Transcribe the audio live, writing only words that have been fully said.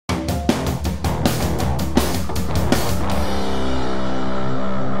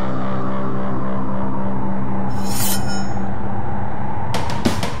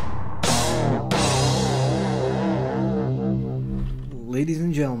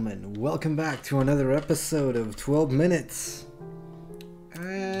gentlemen, welcome back to another episode of 12 Minutes.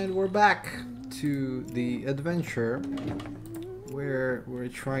 And we're back to the adventure where we're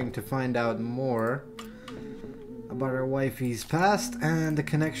trying to find out more about our wifey's past and the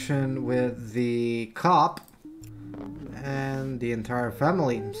connection with the cop and the entire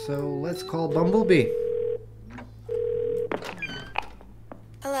family. So let's call Bumblebee.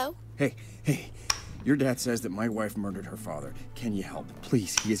 Hello? Hey, your dad says that my wife murdered her father. Can you help?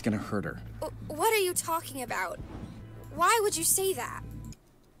 Please, he is gonna hurt her. What are you talking about? Why would you say that?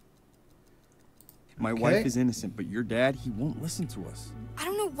 My wife is innocent, but your dad, he won't listen to us. I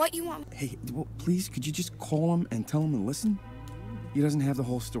don't know what you want. Hey, well, please, could you just call him and tell him to listen? He doesn't have the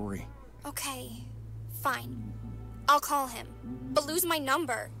whole story. Okay, fine. I'll call him, but lose my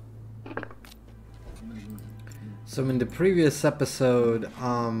number. So in the previous episode,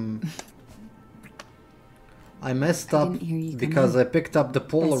 I messed up because I picked up the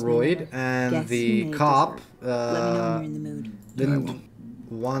Polaroid and the cop didn't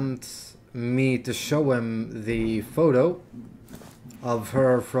want me to show him the photo of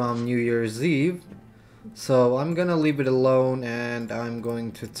her from New Year's Eve. So I'm gonna leave it alone and I'm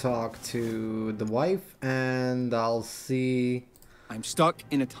going to talk to the wife and I'll see I'm stuck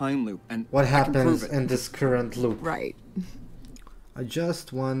in a time loop and what happens in this current loop. Right. I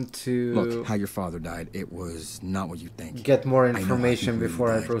just want to look how your father died. It was not what you think. Get more information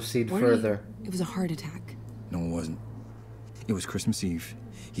before I proceed further. It was a heart attack. No, it wasn't. It was Christmas Eve.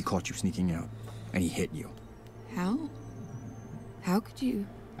 He caught you sneaking out, and he hit you. How? How could you?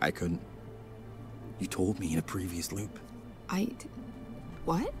 I couldn't. You told me in a previous loop.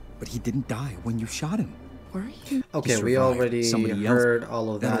 What? But he didn't die when you shot him. Were you? Okay, we already heard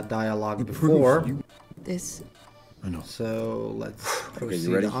all of that dialogue before. This. I know. So let's proceed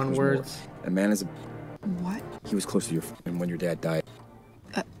you ready? onwards. A man is a... What? He was close to your when your dad died.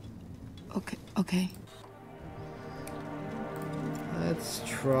 Okay. Let's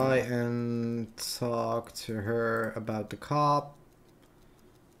try and talk to her about the cop.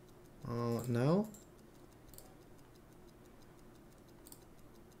 No?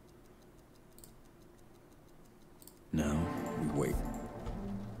 No, we wait.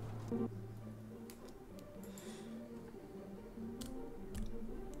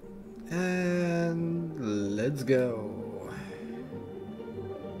 And let's go.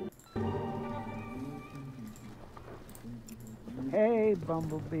 Hey,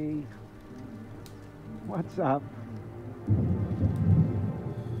 Bumblebee. What's up?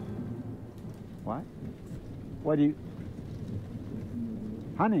 What? What do you...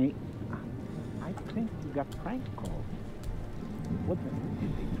 Honey, I think you got prank called. What the...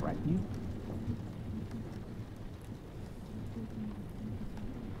 Did they threaten you?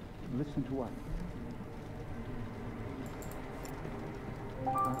 Listen to what?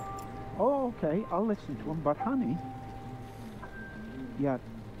 Oh, okay, I'll listen to him, but honey... Yeah,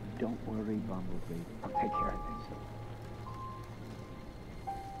 don't worry, Bumblebee. I'll take care of this.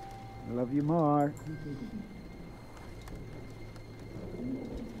 I love you more.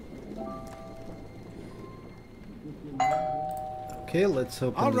 Okay, let's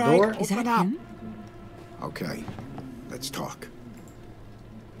open the door. Is that him? Okay, let's talk.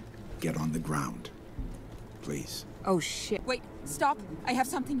 Get on the ground, please. Oh shit. Wait, stop. I have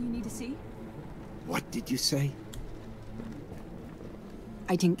something you need to see. What did you say?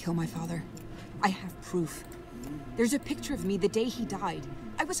 I didn't kill my father. I have proof. There's a picture of me the day he died.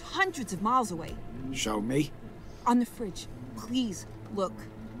 I was hundreds of miles away. Show me. On the fridge. Please, look.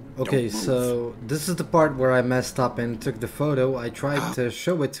 Okay, so this is the part where I messed up and took the photo. I tried to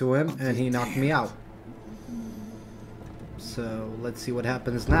show it to him and he knocked me out. So let's see what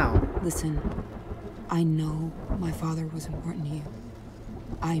happens now. Listen, I know my father was important to you.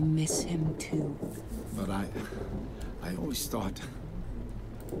 I miss him too. But I always thought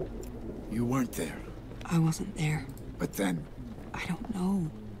you weren't there. I wasn't there. But then... I don't know.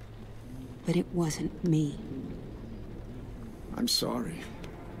 But it wasn't me. I'm sorry.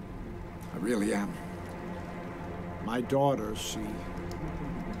 I really am. My daughter,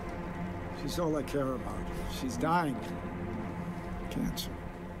 she's all I care about. She's dying. Cancer.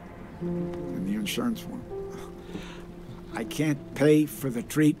 And the insurance one. I can't pay for the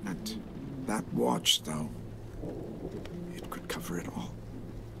treatment. That watch, though, it could cover it all.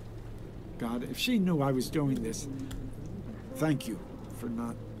 God, if she knew I was doing this, thank you for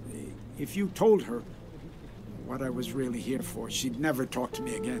not... If you told her what I was really here for, she'd never talk to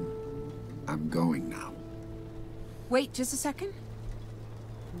me again. I'm going now. Wait, just a second.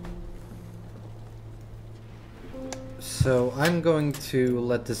 So I'm going to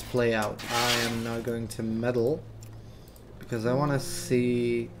let this play out. I am not going to meddle Because I want to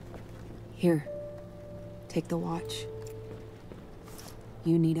see... Here. Take the watch.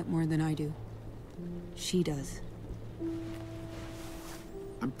 You need it more than I do. She does.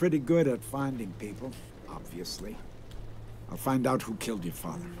 I'm pretty good at finding people, obviously. I'll find out who killed your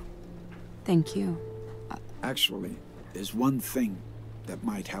father. Thank you. Actually, there's one thing that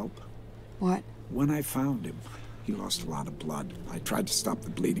might help. What? When I found him, he lost a lot of blood. I tried to stop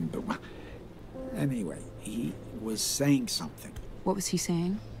the bleeding, but... Anyway, he was saying something. What was he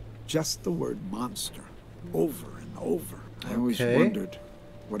saying? Just the word monster. Over and over. I always Okay. wondered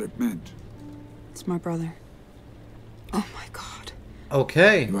what it meant. It's my brother. Oh my god.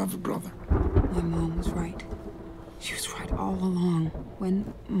 Okay. You have a brother. My mom was right. She was right all along.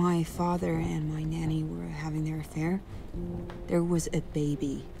 When my father and my nanny were having their affair, there was a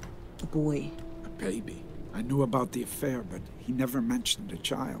baby. A boy. A baby. I knew about the affair, but he never mentioned a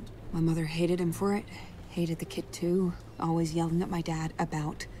child. My mother hated him for it. Hated the kid too. Always yelling at my dad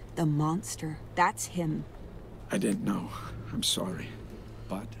about the monster. That's him. I didn't know. I'm sorry.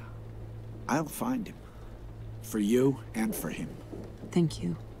 But I'll find him. For you and for him. Thank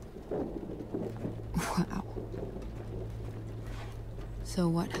you. Wow. So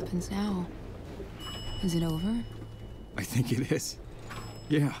what happens now? Is it over? I think it is.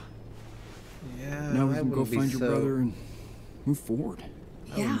 Yeah. Yeah, Now we I can go wouldn't be find your so- brother and move forward.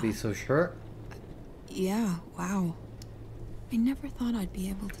 I wouldn't be so sure. Yeah, wow. I never thought I'd be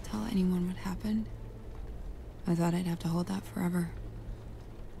able to tell anyone what happened. I thought I'd have to hold that forever.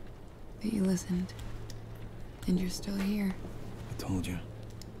 But you listened. And you're still here. I told you.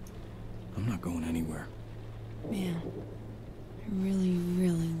 I'm not going anywhere. Man, I really,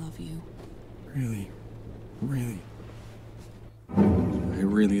 really love you. Really, really. I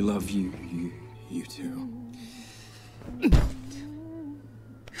really love you. You too.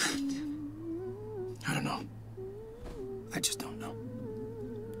 I don't know. I just don't know.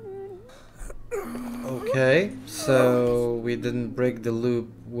 Okay, so we didn't break the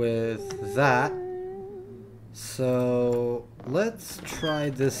loop with that. So let's try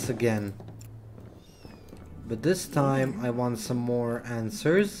this again. But this time I want some more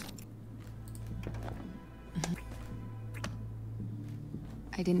answers.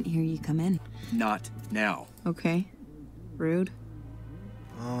 I didn't hear you come in. Not now. Okay. Rude.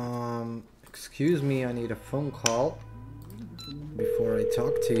 Excuse me, I need a phone call before I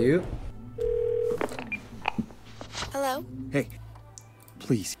talk to you. Hello? Hey,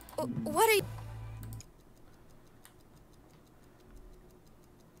 please. What are you...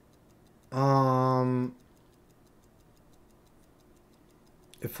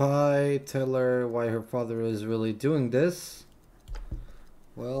 If I tell her why her father is really doing this,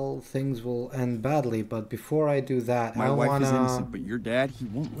 well, things will end badly. But before I do that, My I wife wanna... is innocent, but your dad, he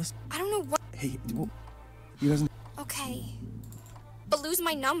won't listen. I don't know what... Hey, well, he doesn't. Okay. But lose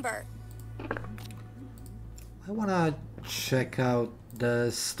my number. I wanna check out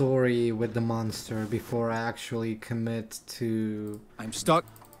the story with the monster before I actually commit to... I'm stuck.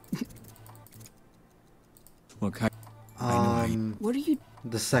 Look, I know What are you...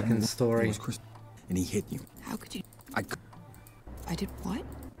 the second It story. was Chris, and he hit you. How could you... I. I did what?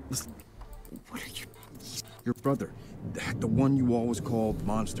 Listen, What are you... your brother, the one you always called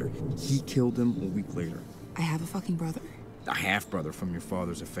Monster, he killed him a week later. I have a fucking brother. A half-brother from your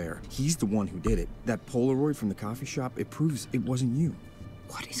father's affair. He's the one who did it. That Polaroid from the coffee shop, it proves it wasn't you.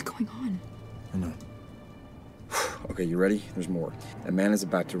 What is going on? I know. Okay, you ready? There's more. A man is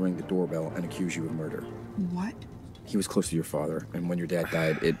about to ring the doorbell and accuse you of murder. What? He was close to your father, and when your dad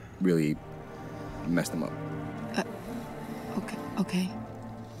died, it really messed him up. Okay.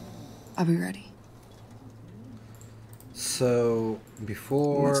 I'll be ready. So,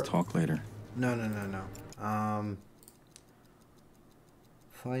 before... Let's talk later. No.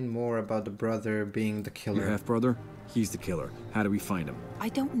 Find more about the brother being the killer. Your half-brother? He's the killer. How do we find him? I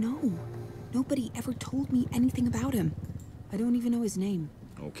don't know. Nobody ever told me anything about him. I don't even know his name.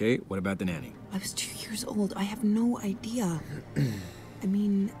 Okay, what about the nanny? I was 2 years old. I have no idea. I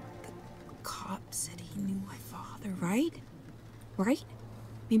mean, the cop said he knew my father, right? Right?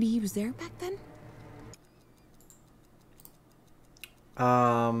 Maybe he was there back then?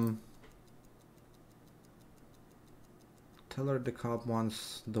 Tell her the cop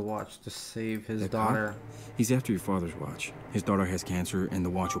wants the watch to save his The daughter. cop? He's after your father's watch. His daughter has cancer, and the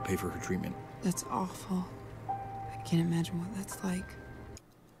watch will pay for her treatment. That's awful. I can't imagine what that's like.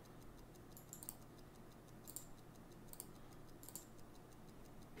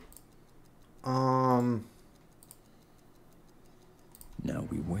 Now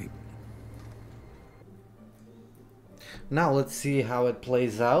we wait. Now let's see how it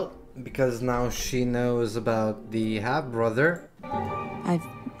plays out. because now she knows about the half-brother. I've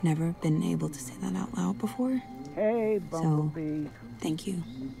never been able to say that out loud before. Hey, Bumblebee. Thank you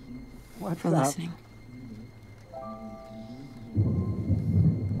What's for up? listening.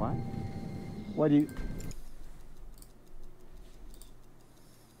 What? What do you...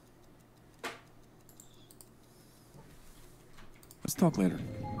 Let's talk later.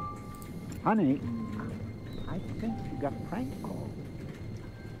 Honey, I think you got a prank call.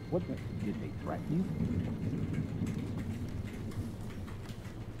 What did they threaten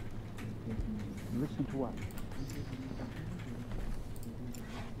you? Listen to what?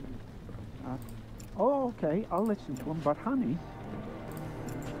 Oh, okay, I'll listen to him, but honey...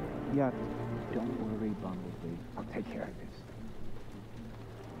 Yeah, don't worry, Bumblebee. I'll take care of this.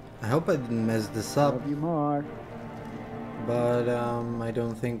 I hope I didn't mess this up, Love you more. but I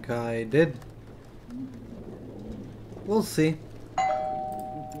don't think I did. We'll see.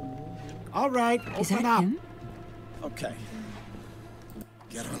 All right, Is open that up. him? Okay.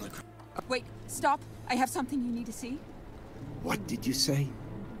 Get on the ground. Wait, stop. I have something you need to see. What did you say?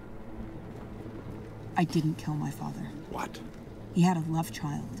 I didn't kill my father. What? He had a love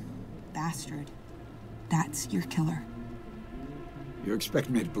child. Bastard. That's your killer. You expect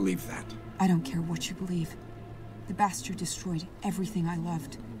me to believe that? I don't care what you believe. The bastard destroyed everything I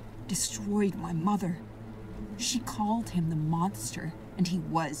loved. Destroyed my mother. She called him the monster, and he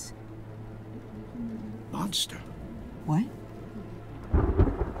was. Monster? What?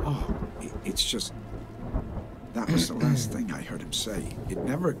 Oh, it's just... That was the last thing I heard him say. It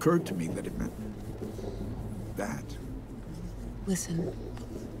never occurred to me that it meant... that. Listen,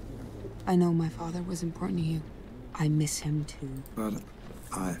 I know my father was important to you. I miss him too. But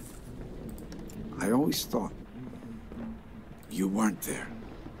I always thought you weren't there.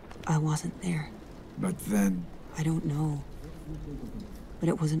 I wasn't there. But then... I don't know. But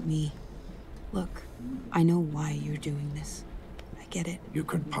it wasn't me. Look, I know why you're doing this. I get it. You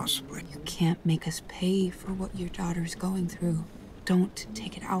couldn't possibly. You can't make us pay for what your daughter's going through. Don't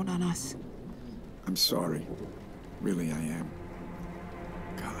take it out on us. I'm sorry. Really, I am.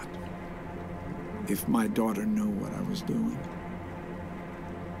 God. If my daughter knew what I was doing,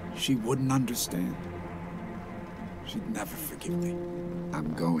 she wouldn't understand. She'd never forgive me.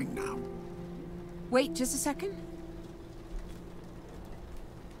 I'm going now. Wait just a second.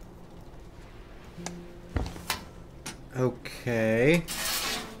 Okay.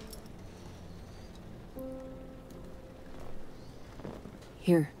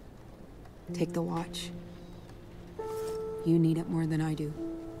 Here, take the watch. You need it more than I do.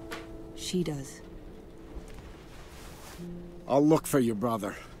 She does. I'll look for your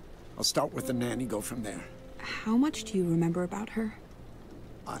brother. I'll start with the nanny, go from there. How much do you remember about her?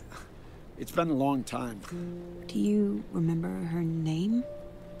 It's been a long time. Do you remember her name?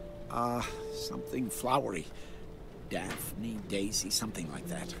 Something flowery. Daphne, Daisy, something like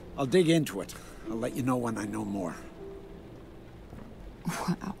that. I'll dig into it. I'll let you know when I know more.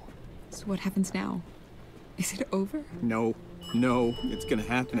 Wow. So what happens now? Is it over? No, it's gonna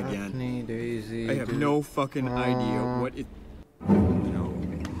happen again. Daphne, Daisy, I have no fucking idea what it...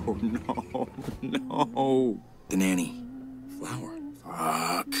 No. The nanny. Flower.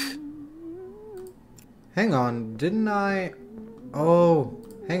 Fuck. Hang on, didn't I... Oh,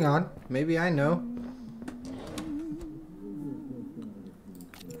 hang on. Maybe I know.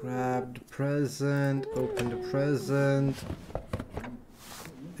 Grab the present, open the present.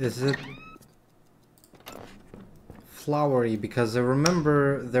 Is it flowery? Because I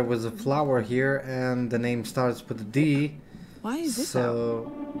remember there was a flower here and the name starts with a D. Why is this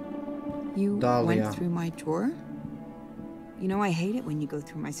So, You Dahlia. went through my drawer? You know I hate it when you go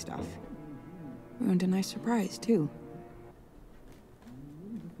through my stuff. Ruined a nice surprise, too.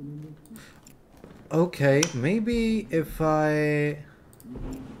 Okay, maybe if I...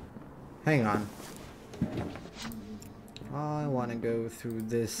 Hang on. I want to go through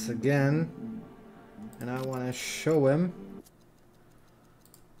this again. And I want to show him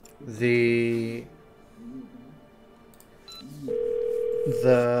the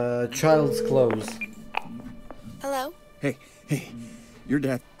child's clothes. Hello? Hey, your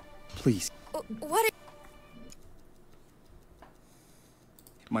dad, please. What?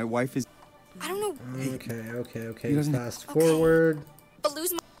 My wife is... I don't know. Okay. He doesn't- Fast Okay. forward. But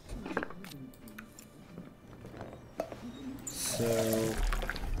lose my. So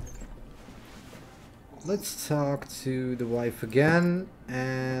let's talk to the wife again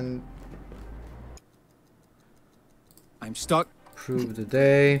and I'm stuck. prove the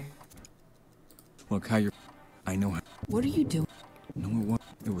day. Look, how you're... I know how... What are you doing? No,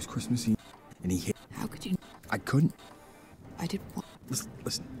 it was Christmas Eve, and he hit... How could you? I couldn't. I did what?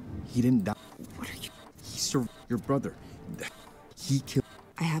 Listen. He didn't die. What are you? He served your brother. He killed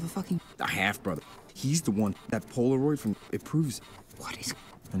I have a fucking. a half brother. He's the one. That Polaroid from it proves it. What is.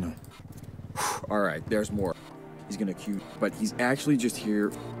 I know. All right, there's more. He's gonna accuse, but he's actually just here.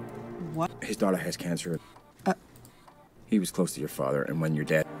 What? His daughter has cancer. Uh. He was close to your father, and when you're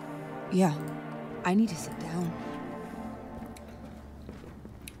dead. Yeah. I need to sit down.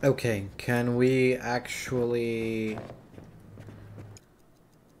 Okay, can we actually...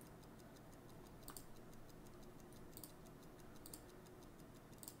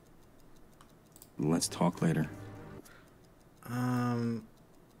 Let's talk later.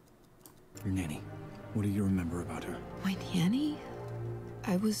 Your nanny. What do you remember about her? My nanny?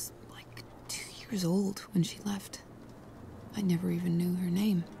 I was like 2 years old when she left. I never even knew her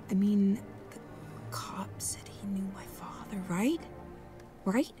name. I mean, the cop said he knew my father, right?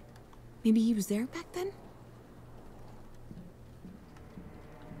 Right? Maybe he was there back then?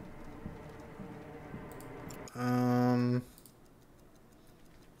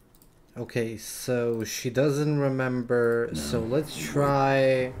 Okay, so she doesn't remember, so let's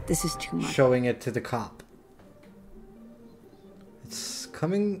try This is too much. showing it to the cop.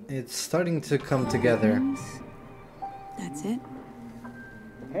 It's starting to come together. That's it.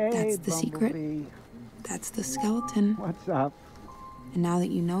 Hey, That's the secret. Bumblebee. That's the skeleton. What's up? And now that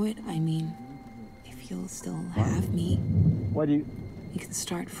you know it, I mean, if you'll still have me, What do you... we can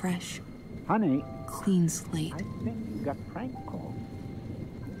start fresh. Honey, Clean slate. I think you got prank called.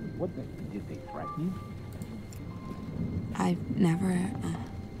 What did they threaten you? I've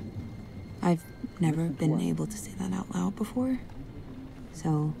never been able to say that out loud before.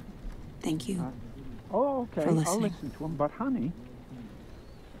 So, thank you. Oh, okay. For I'll listening. listen to him. But, honey...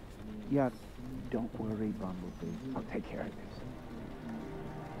 Yeah, don't worry, Bumblebee. I'll take care of this.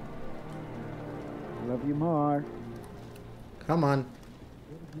 Love you more. Come on.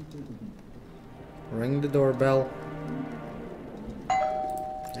 Ring the doorbell.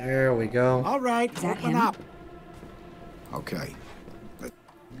 There we go. All right, Is that open him? up. Okay.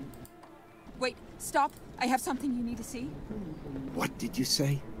 Wait, stop. I have something you need to see. What did you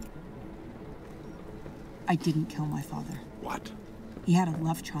say? I didn't kill my father. What? He had a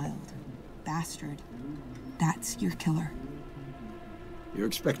love child. Bastard. That's your killer. You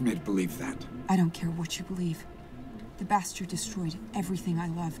expect me to believe that? I don't care what you believe. The bastard destroyed everything I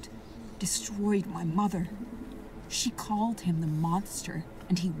loved. Destroyed my mother. She called him the monster,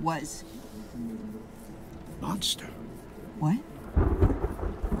 and he was. Monster? What?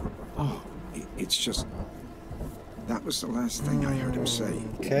 Oh, it's just... That was the last thing I heard him say.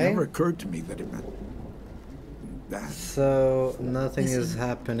 It Okay. never occurred to me that it meant... that. So nothing is Listen.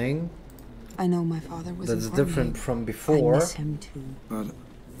 happening. I know my father was That's important. different from I before. miss him too. But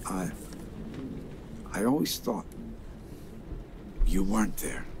I always thought you weren't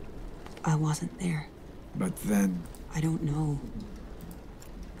there. I wasn't there. But then... I don't know.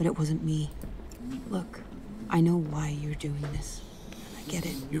 But it wasn't me. Look, I know why you're doing this. I get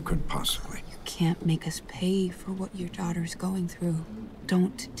it. You couldn't possibly. You can't make us pay for what your daughter's going through.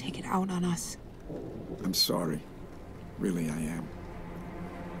 Don't take it out on us. I'm sorry. Really, I am.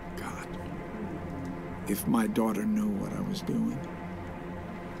 God. If my daughter knew what I was doing,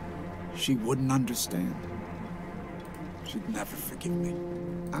 she wouldn't understand. She'd never forgive me.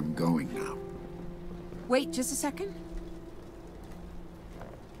 I'm going now. Wait just a second.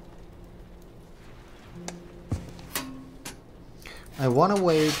 I want to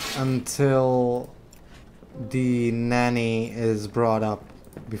wait until the nanny is brought up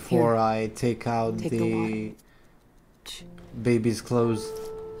before Here. I take out Take the the watch. baby's clothes.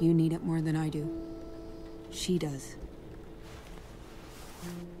 You need it more than I do. She does.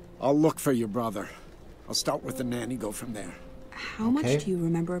 I'll look for your brother. I'll start with the nanny, go from there. How Okay. much do you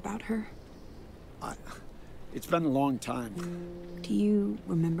remember about her? It's been a long time. Do you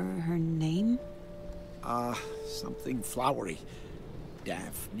remember her name? Something flowery.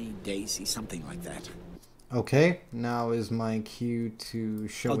 Daphne, Daisy, something like that. Okay, now is my cue to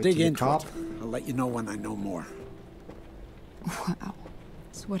show I'll it dig to the into cop. it. I'll let you know when I know more. Wow.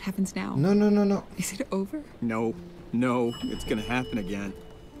 So what happens now? No, no, no, no. Is it over? No, it's gonna happen again.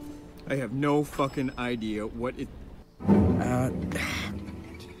 I have no fucking idea what it.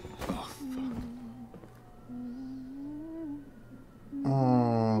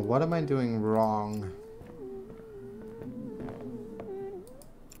 Oh, what am I doing wrong?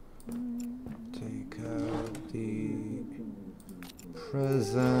 Take out the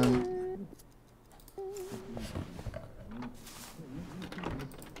present.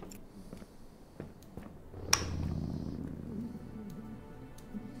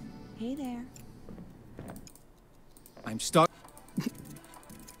 Hey there. I'm stuck.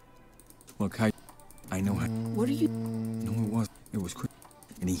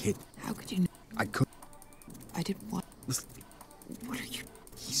 and he hit. How could you know? I could. I did what? Listen, What are you?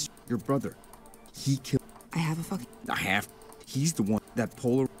 he's your brother. He killed. I have a fucking. I have. He's the one that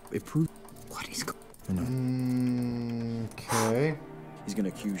polar. It proved. What is going? I know. Okay. He's gonna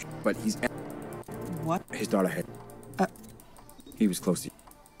accuse you, but he's. What? His daughter had. He was close to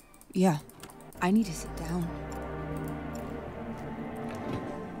you. Yeah. I need to sit down.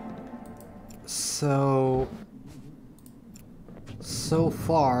 So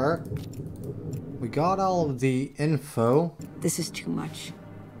far, we got all of the info. This is too much.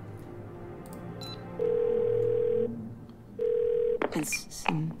 And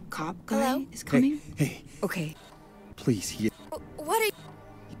some cop guy Hello? is coming? Hey, Okay. please, he. What are you?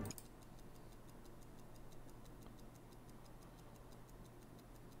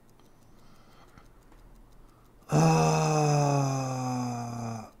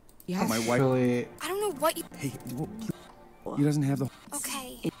 Yeah. My wife. Actually, I don't know what you. Hey, well, please. He doesn't have the.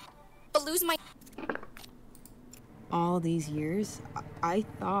 Okay. But lose my. All these years, I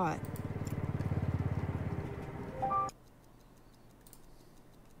thought.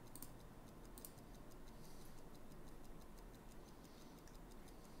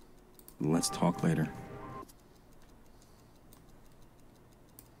 Let's talk later.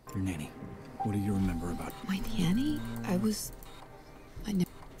 Your nanny. What do you remember about? My nanny? I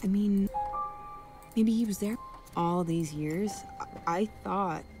mean, maybe he was there all these years. I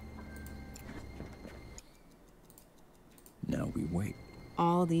thought No, we wait.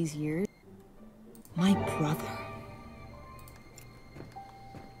 all these years. My brother.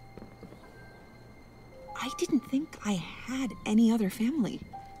 I didn't think I had any other family.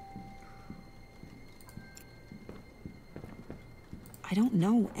 I don't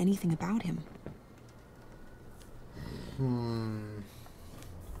know anything about him.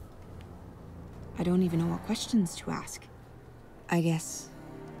 I don't even know what questions to ask.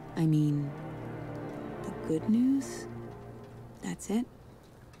 I mean, the good news? That's it.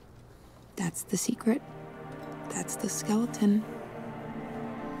 That's the secret. That's the skeleton.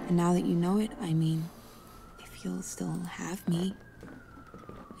 And now that you know it, I mean, if you'll still have me,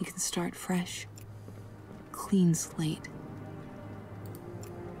 we can start fresh. Clean slate.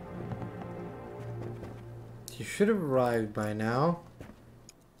 you should have arrived by now.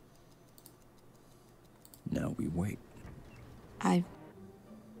 No, we wait.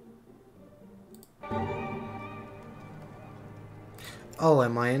 Oh,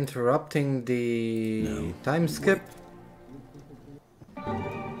 am I interrupting the No. time skip?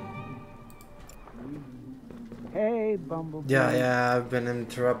 Hey, Bumblebee. Yeah, I've been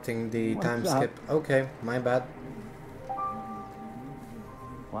interrupting the What's time up? skip. Okay, my bad.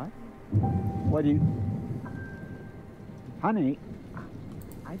 What? What do you... Honey,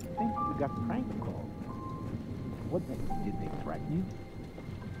 I think you got prank called. What did they threaten you?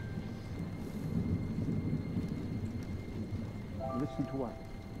 Listen to what?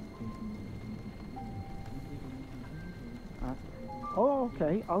 Oh,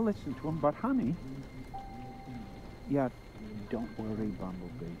 okay, I'll listen to him, but honey... Yeah, don't worry,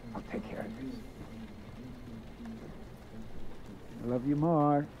 Bumblebee. I'll take care of this. I love you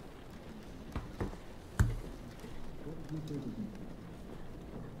more.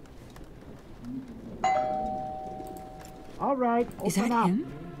 All right, Is open that up.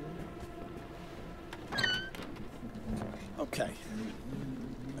 him? Okay.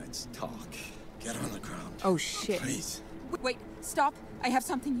 Let's talk. Get on the ground. Oh, shit. Please. Wait, stop. I have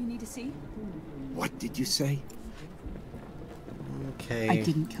something you need to see. What did you say? Okay. I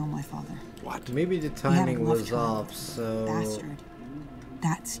didn't kill my father. What? Maybe the He had a timing love was child. off, so... Bastard.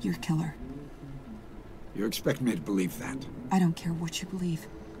 That's your killer. You expect me to believe that? I don't care what you believe.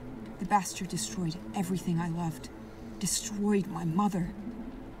 The bastard destroyed everything I loved. Destroyed my mother.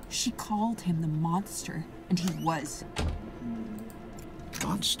 She called him the monster, and he was.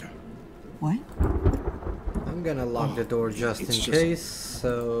 Monster. What? I'm gonna lock the door just in it's just- case,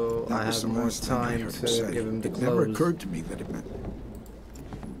 so That I was have the more last thing I time heard to him say. give him the It never clothes. occurred to me that it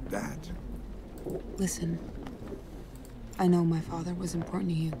meant that. Listen. I know my father was important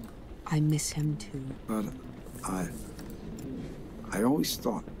to you. I miss him too. But I always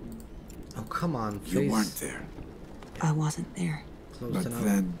thought Oh, come on, you face weren't there. I wasn't there. close But enough.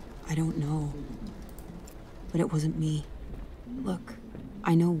 then I don't know. But it wasn't me. Look,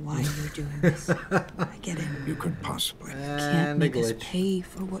 I know why you're doing this. I get it. you could possibly. Can't And a make us glitch. pay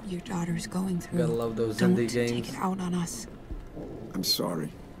for what your daughter's going through. Gotta love those Don't indie take games. it out on us. I'm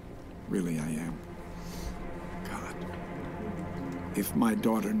sorry. Really, I am. God. If my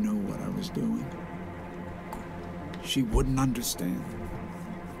daughter knew what I was doing, she wouldn't understand.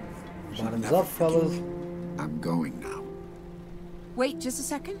 She'd Bottoms never up, forgive fellas. me. I'm going now. Wait just a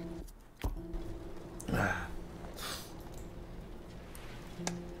second.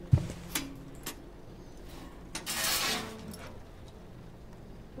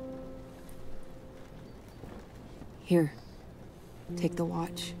 Here, take the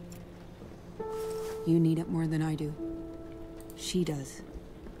watch. You need it more than I do. She does.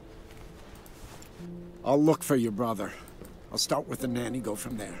 I'll look for your brother. I'll start with the nanny, go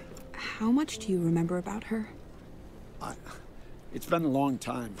from there. How much do you remember about her? It's been a long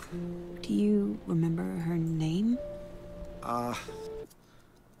time. Do you remember her name?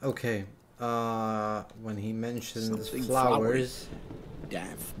 Okay. When he mentions Something flowers.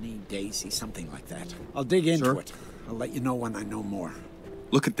 Daphne, Daisy, something like that. I'll dig into it. I'll let you know when I know more.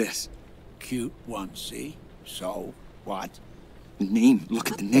 Look at this. Cute one, see? So, what? The name.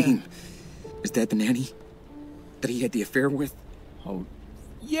 Look at the name. Is that the nanny that he had the affair with? Oh,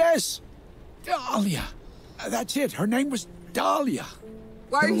 yes! Dahlia! That's it. Her name was Dahlia.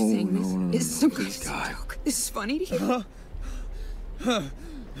 Why are you No, saying this? no, no, Is this some no, kind please, of God. joke? This is funny to you?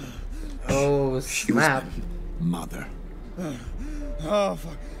 Oh, snap. Mother. Oh,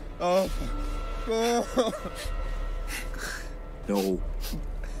 fuck. Oh, fuck. No.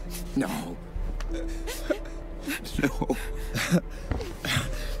 No. No.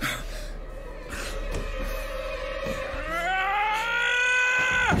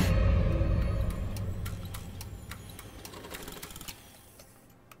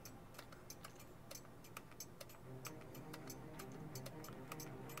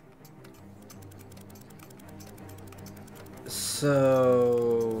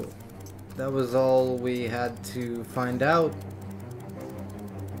 So that was all we had to find out.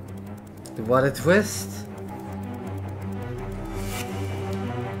 What a twist.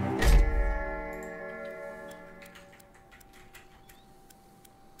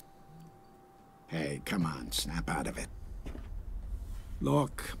 Hey, come on, snap out of it.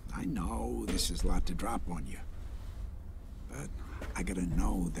 Look, I know this is a lot to drop on you. But I gotta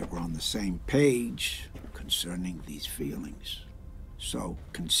know that we're on the same page concerning these feelings. So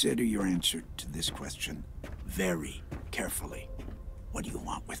consider your answer to this question very carefully. What do you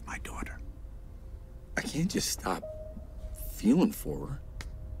want with my daughter? I can't just stop feeling for her.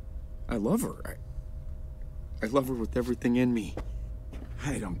 I love her. I love her with everything in me.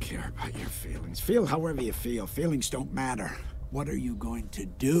 I don't care about your feelings. Feel however you feel. Feelings don't matter. What are you going to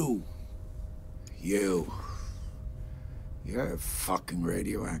do? You're fucking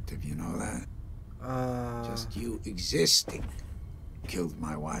radioactive, you know that? Just you existing killed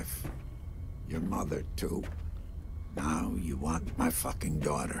my wife. Your mother, too. Now you want my fucking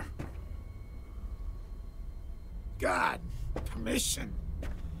daughter. God, permission.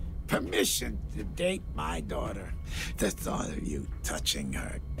 Permission to date my daughter. The thought of you touching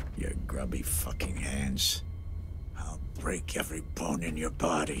her, your grubby fucking hands. I'll break every bone in your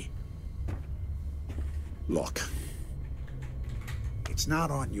body. Look. It's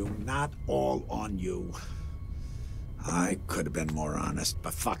not on you, not all on you. I could have been more honest,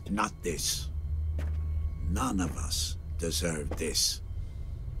 but fuck, not this. None of us deserve this.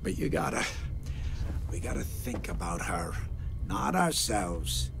 But we gotta think about her, not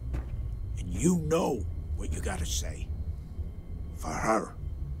ourselves. And you know what you gotta say. For her.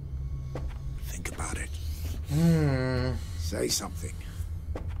 Think about it. Say something.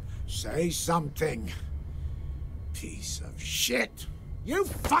 Say something. Piece of shit. You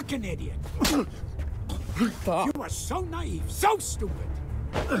fucking idiot. You are so naive, so stupid.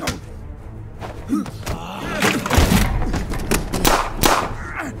 Oh,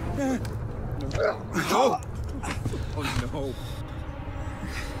 no.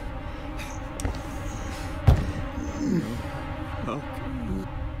 Oh,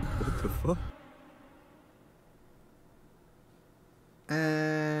 what the fuck?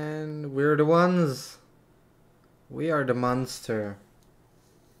 And we're the ones. We are the monster.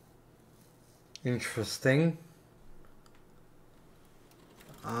 Interesting.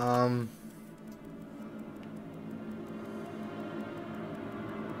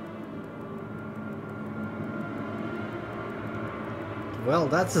 Well,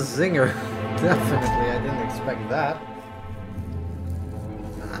 that's a zinger. Definitely, I didn't expect that.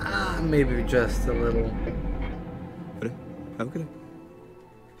 Maybe just a little. But how could I?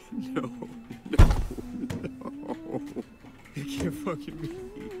 No, no, no. It can't fucking be.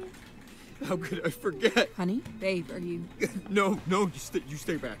 How could I forget? Honey, babe, are you... No, you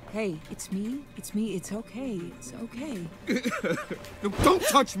stay back. Hey, it's me. It's me. It's okay. It's okay. No, don't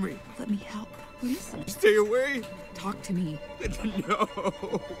touch me. Let me help. What is it? Stay away. Talk to me. No.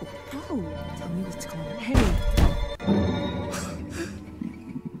 Oh, tell me what's going on. Hey.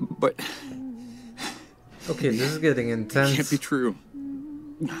 But Okay, this is getting It intense. can't be true.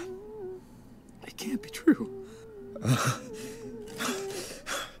 It can't be true.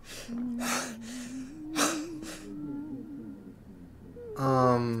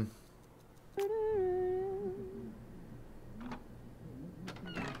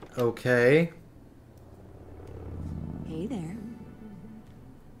 Okay. Hey there.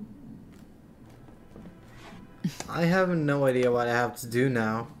 I have no idea what I have to do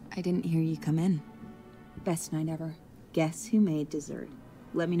now. I didn't hear you come in. Best night ever. Guess who made dessert?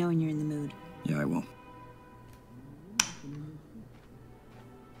 Let me know when you're in the mood. Yeah, I will.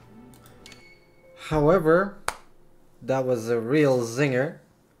 However, that was a real zinger,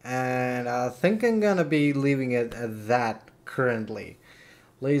 and I think I'm gonna be leaving it at that currently.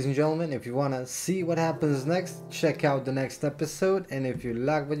 Ladies and gentlemen, if you want to see what happens next, check out the next episode, and if you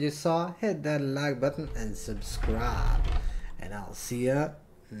like what you saw, hit that like button and subscribe. And I'll see ya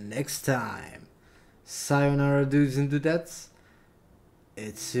next time. Sayonara dudes and dudettes.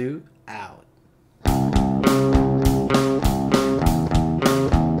 Itsu out.